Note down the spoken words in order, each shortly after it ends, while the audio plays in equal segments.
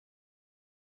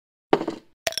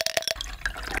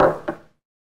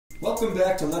Welcome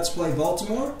back to Let's Play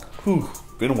Baltimore. Whew,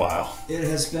 been a while. It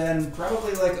has been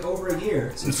probably like over a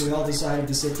year since we all decided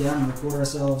to sit down and record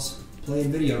ourselves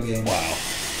playing video games. Wow.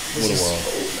 What a world.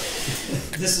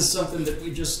 This is something that we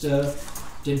just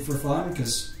did for fun,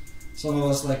 because some of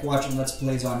us like watching Let's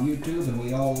Plays on YouTube, and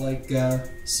we all like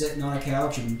sitting on a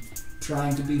couch and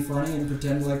trying to be funny and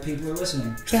pretend like people are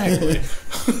listening. Exactly.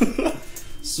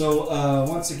 So,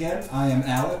 once again, I am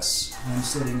Alex. I'm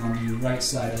sitting on the right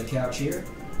side of the couch here.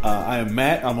 I am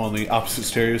Matt. I'm on the opposite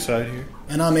stereo side here.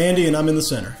 And I'm Andy, and I'm in the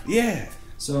center. Yeah.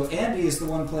 So Andy is the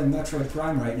one playing Metroid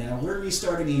Prime right now. We're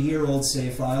restarting a year-old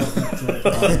save file of Metroid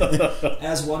Prime,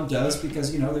 as one does,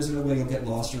 because, you know, there's no way you'll get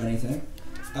lost or anything.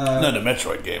 Not a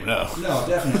Metroid game, no. No,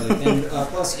 definitely. And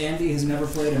plus, Andy has never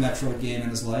played a Metroid game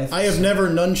in his life. I have never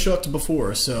nunchucked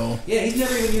before, so... Yeah, he's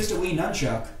never even used a Wii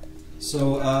nunchuck.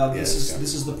 So this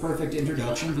is the perfect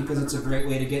introduction, because it's a great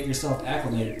way to get yourself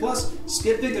acclimated. Plus,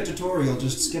 skipping a tutorial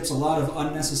just skips a lot of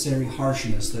unnecessary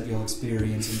harshness that you'll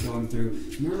experience in going through.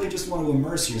 You really just want to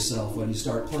immerse yourself when you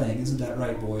start playing. Isn't that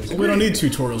right, boys? We don't need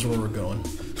tutorials where we're going.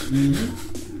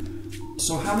 Mm-hmm.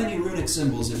 So how many runic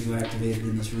symbols have you activated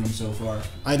in this room so far?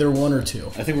 Either 1 or 2.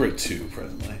 I think we're at 2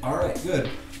 presently. Alright, good.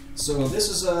 So this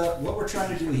is what we're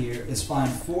trying to do here is find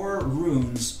 4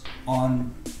 runes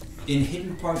in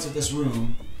hidden parts of this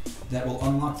room that will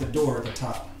unlock the door at the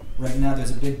top. Right now there's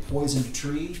a big poisoned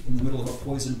tree in the middle of a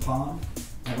poisoned pond,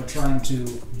 and we're trying to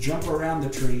jump around the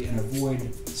tree and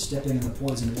avoid stepping in the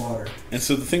poisoned water. And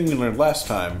so the thing we learned last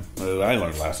time, that I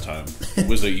learned last time,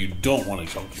 was that you don't want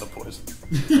to jump in the poison.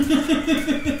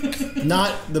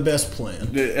 Not the best plan.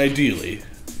 Ideally,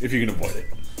 if you can avoid it.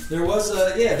 There was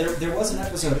there was an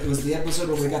episode. It was the episode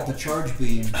where we got the charge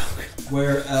beam,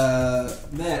 where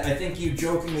Matt, I think you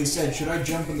jokingly said, "Should I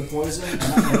jump in the poison?"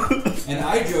 And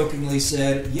I jokingly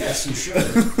said, "Yes, you should."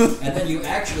 And then you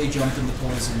actually jumped in the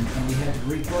poison, and we had to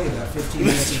replay about 15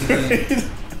 minutes of the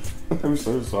game. I'm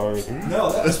so sorry. No,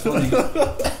 that was funny.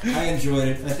 I enjoyed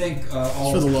it. I think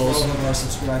all of our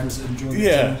subscribers enjoyed it.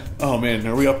 Yeah. Too. Oh man,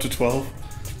 are we up to 12?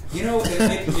 You know,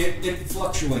 it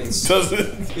fluctuates. Does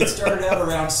it? It started out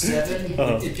around 7.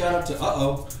 It got up to,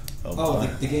 Oh,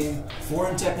 the game.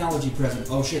 Foreign technology present.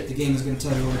 Oh shit, the game is going to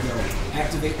tell you where to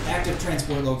go. Active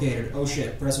transport located. Oh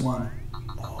shit, press 1.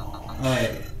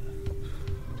 Alright.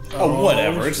 Oh,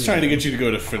 whatever. It's trying to get you to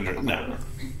go to Fender. No.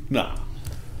 No.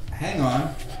 Hang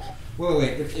on.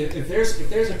 Wait. If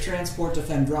there's a transport to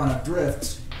Fendrana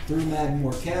Drifts through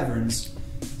Magmore Caverns...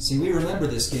 See, we remember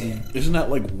this game. Isn't that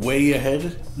like way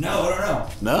ahead? No.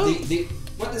 No?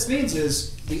 What this means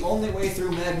is the only way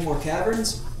through Magmore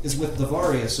Caverns is with the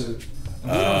Varia suit.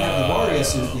 And we don't have the Varia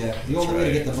suit yet. The only way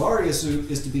to get the Varia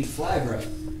suit is to beat Flagra.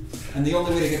 And the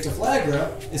only way to get to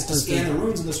Flagra is to scan the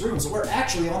runes in this room. So we're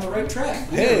actually on the right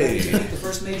track. We're ready to beat the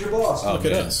first major boss. Oh, Look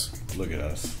at us. Look at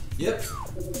us. Yep.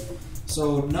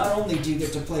 So not only do you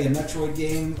get to play a Metroid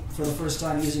game for the first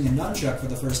time using a nunchuck for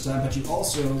the first time, but you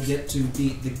also get to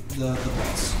beat the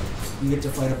boss. You get to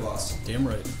fight a boss. Damn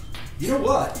right. You know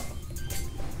what?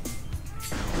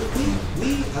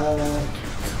 We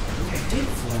did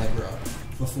Flagra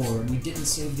before, and we didn't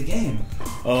save the game.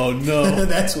 Oh no.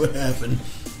 That's what happened.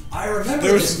 I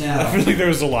remember this now. I feel like there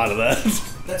was a lot of that.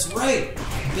 That's right.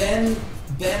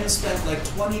 Ben spent like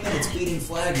 20 minutes beating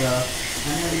Flagra,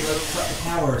 and then he like cut the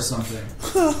power or something.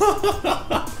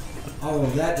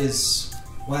 Oh, that is...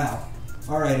 Wow.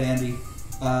 Alright, Andy.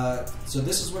 So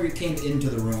this is where you came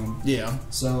into the room. Yeah.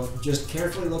 So just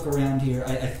carefully look around here.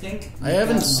 I think... I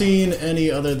haven't seen any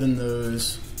other than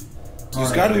those.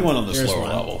 There's got to be one on the There's slower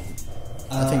one. level.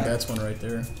 I think that's one right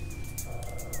there.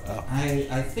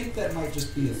 I think that might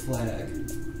just be a flag.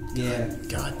 Yeah.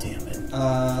 God damn it.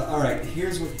 Alright,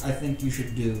 here's what I think you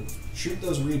should do. Shoot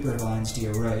those Reaper vines to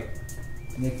your right.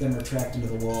 Make them retract into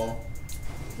the wall.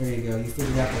 There you go. You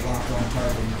figured out the lock-on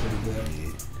targeting pretty good.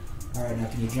 Alright, now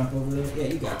can you jump over there? Yeah,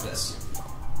 you got this.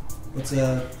 It's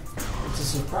a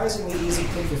surprisingly easy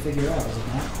thing to figure out, is it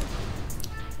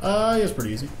not? It's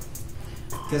pretty easy.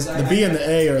 The B and the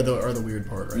A are the weird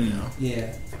part right now.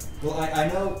 Yeah. Well, I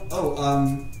know... Oh,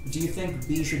 do you think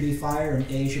B should be fire and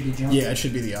A should be jump? Yeah, it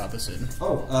should be the opposite.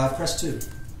 Oh, press 2.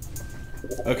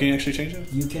 Oh, can you actually change it?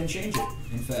 You can change it,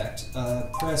 in fact.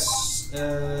 Press...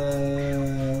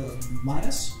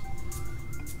 minus.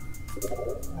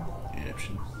 Yeah,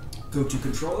 option. Go to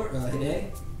controller, hit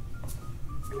A.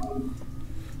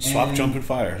 Swap, And jump, and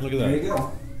fire. Look at that. There you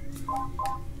go.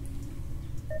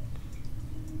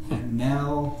 And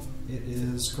now it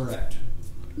is correct.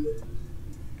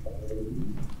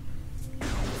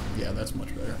 Yeah, that's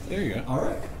much better. There you go.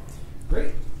 Alright,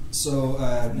 great. So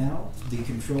now the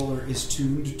controller is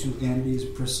tuned to Andy's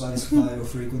precise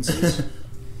biofrequencies.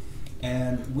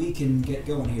 and we can get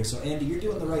going here. So, Andy, you're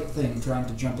doing the right thing trying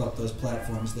to jump up those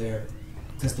platforms there,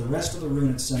 because the rest of the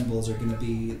runic symbols are going to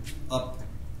be up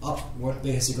what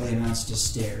basically amounts to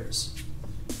stairs.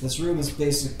 This room is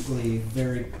basically a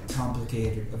very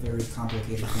complicated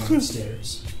form of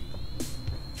stairs.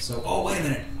 So, oh, wait a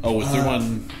minute. Oh, was there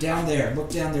one? Down there. Look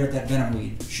down there at that venom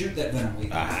weed. Shoot that venom weed.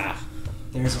 Ah.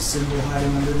 There's a symbol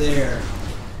hiding under there.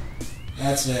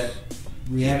 That's it.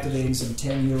 Reactivating some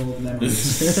 10-year-old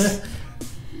memories.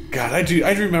 God,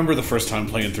 I remember the first time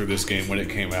playing through this game when it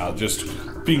came out, just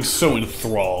being so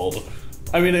enthralled.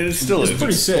 I mean, it still is. Pretty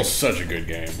it's still sick. such a good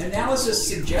game. Analysis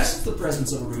suggests the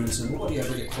presence of a runic symbol. What do you have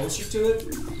to get closer to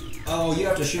it? Oh, you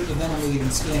have to shoot the venom weed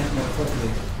and scan it more quickly.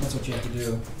 That's what you have to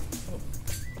do.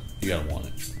 You gotta want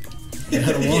it. You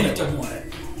gotta want You it. have to want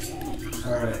it.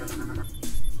 Alright.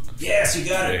 Yes, you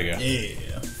got There it. you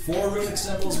go. Yeah. 4 runic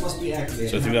symbols must be activated.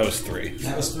 So I think that was 3.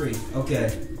 That was 3. Okay.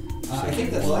 I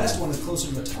think that the last one is closer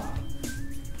to the top.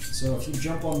 So if you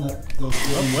jump on those...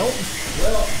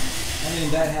 Well, I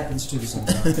mean, that happens too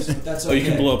sometimes. But that's okay. Oh, you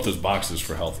can blow up those boxes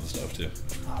for health and stuff too.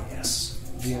 Ah, yes.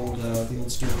 The old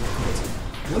story of kids.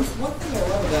 One thing I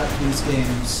love about these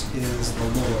games is the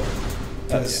lore.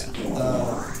 Because,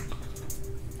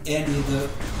 Andy, the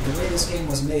way this game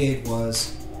was made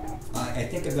was, I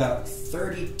think about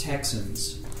 30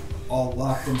 Texans all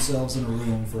locked themselves in a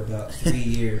room for about 3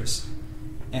 years.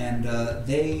 And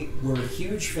they were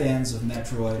huge fans of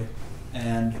Metroid,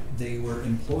 and they were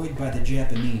employed by the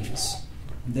Japanese.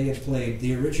 They had played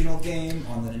the original game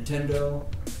on the Nintendo,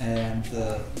 and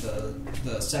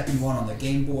the second one on the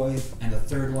Game Boy, and the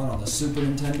third one on the Super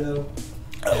Nintendo.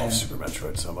 I love And Super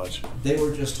Metroid so much. they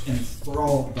were just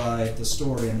enthralled by the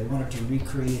story, and they wanted to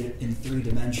recreate it in 3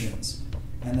 dimensions.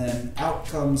 And then out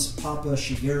comes Papa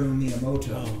Shigeru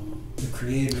Miyamoto, the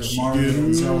creator of Mario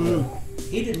and Zelda.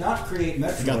 He did not create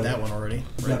Metroid. I got that one already.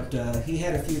 Right. But he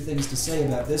had a few things to say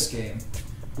about this game,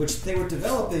 which they were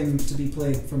developing to be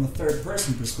played from a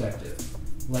third-person perspective,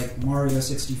 like Mario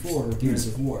 64 or Gears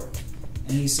of War.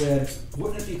 And he said,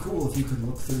 wouldn't it be cool if you could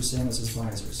look through Samus's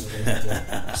visor? So they had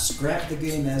to scrap the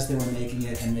game as they were making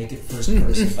it and make it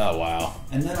first-person. Oh, wow.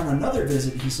 And then on another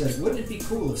visit, he said, wouldn't it be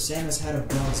cool if Samus had a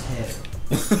dog's head?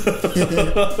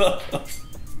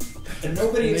 And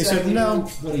nobody And they exactly said no. knew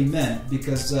what he meant,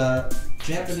 because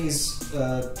Japanese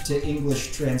to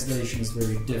English translation is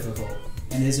very difficult.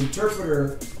 And his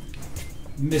interpreter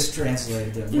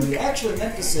mistranslated him. What he actually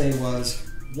meant to say was,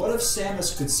 what if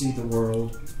Samus could see the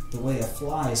world the way a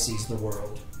fly sees the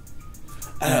world?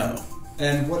 Oh.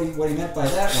 And what he meant by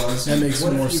that was, That makes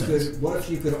what more if you sense. what if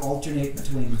you could alternate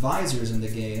between visors in the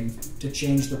game to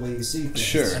change the way you see things?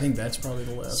 Sure. I think that's probably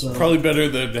the last. So, Probably better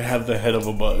than to have the head of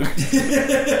a bug.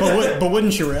 But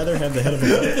wouldn't you rather have the head of a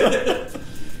bug?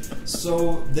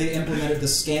 So they implemented the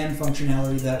scan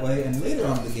functionality that way, and later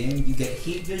on in the game, you get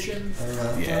heat vision, or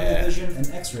thermal vision,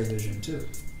 and X-ray vision too.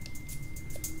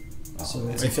 So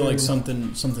it's I feel like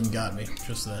pretty- something got me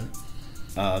just then.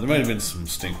 There might have been some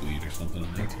stinkweed or something. I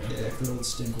think. Yeah, good old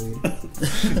stinkweed.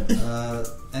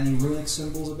 Any runic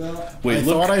symbols about? Wait, I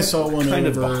look thought I saw one kind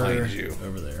over, of behind you.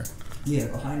 over there. Yeah,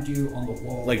 behind you on the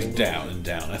wall. Like down and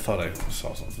down. I thought I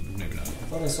saw something. Maybe not. I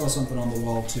thought I saw something on the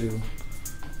wall too.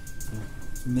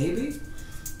 Maybe?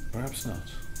 Perhaps not.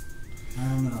 I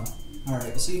don't know. Alright,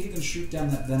 well, see if you can shoot down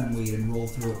that venom weed and roll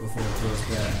through it before it goes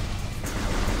bad.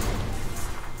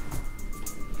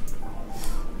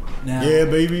 Now, Yeah,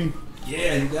 baby.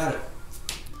 yeah, you got it.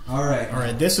 Alright. All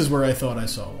right, this is where I thought I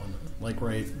saw one. Like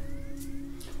right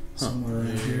Somewhere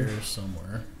around here. here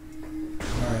somewhere.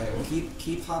 Alright, well,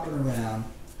 keep hopping around.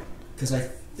 Because I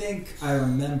think I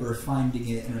remember finding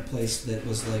it in a place that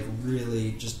was like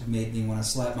really just made me want to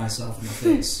slap myself in the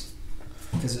face.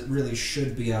 Because it really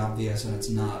should be obvious and it's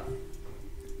not.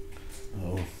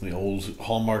 Oh, the old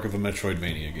hallmark of a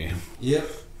Metroidvania game. Yep.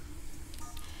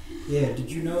 Yeah, did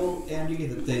you know, Andy,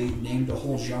 that they named a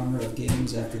whole genre of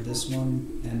games after this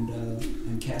one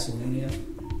and Castlevania?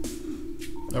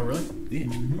 Oh, really? Yeah.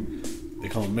 Mm-hmm. They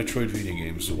call them Metroidvania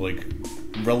games, so like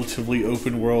relatively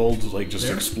open world, like just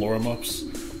There? explore 'em ups.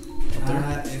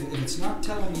 If it's not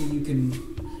telling you, you can...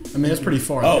 I mean, that's pretty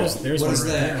far. Oh. There's What one is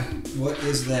right that? there. What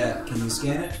is that? Can you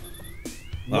scan it?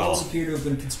 Walls Oh. appear to have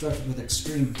been constructed with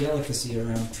extreme delicacy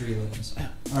around tree limbs.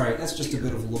 Alright, that's just a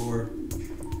bit of lore.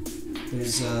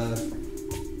 There's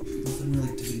nothing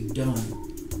really to be done,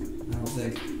 I don't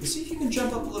think. Let's see if you can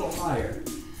jump up a little higher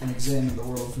and examine the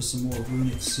world for some more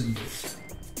runic symbols.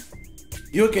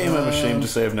 You know what game I'm ashamed to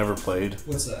say I've never played?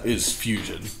 What's that? Is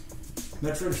Fusion.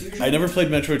 Metroid Fusion? I never played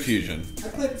Metroid Fusion. I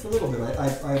played it for a little bit.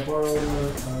 I borrowed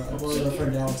our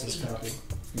friend Alex's copy.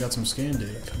 You got some scan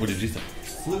data. What did you think?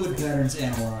 Fluid patterns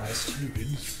analyzed.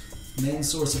 Main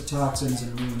source of toxins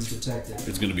and ruins detected.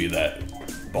 It's going to be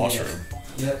that boss Yeah. room.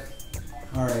 Yep.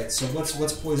 Alright, so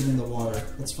what's poisoning the water?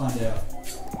 Let's find out.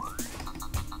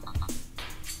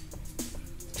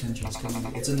 Tension's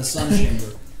coming. It's in the sun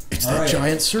chamber. It's All that right.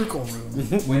 giant circle room.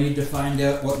 We need to find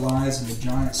out what lies in the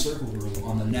giant circle room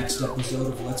on the next episode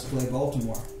of Let's Play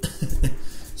Baltimore.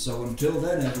 So until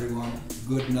then, everyone,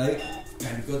 good night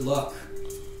and good luck.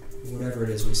 Whatever it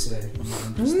is we say.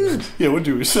 Yeah, what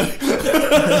do we say?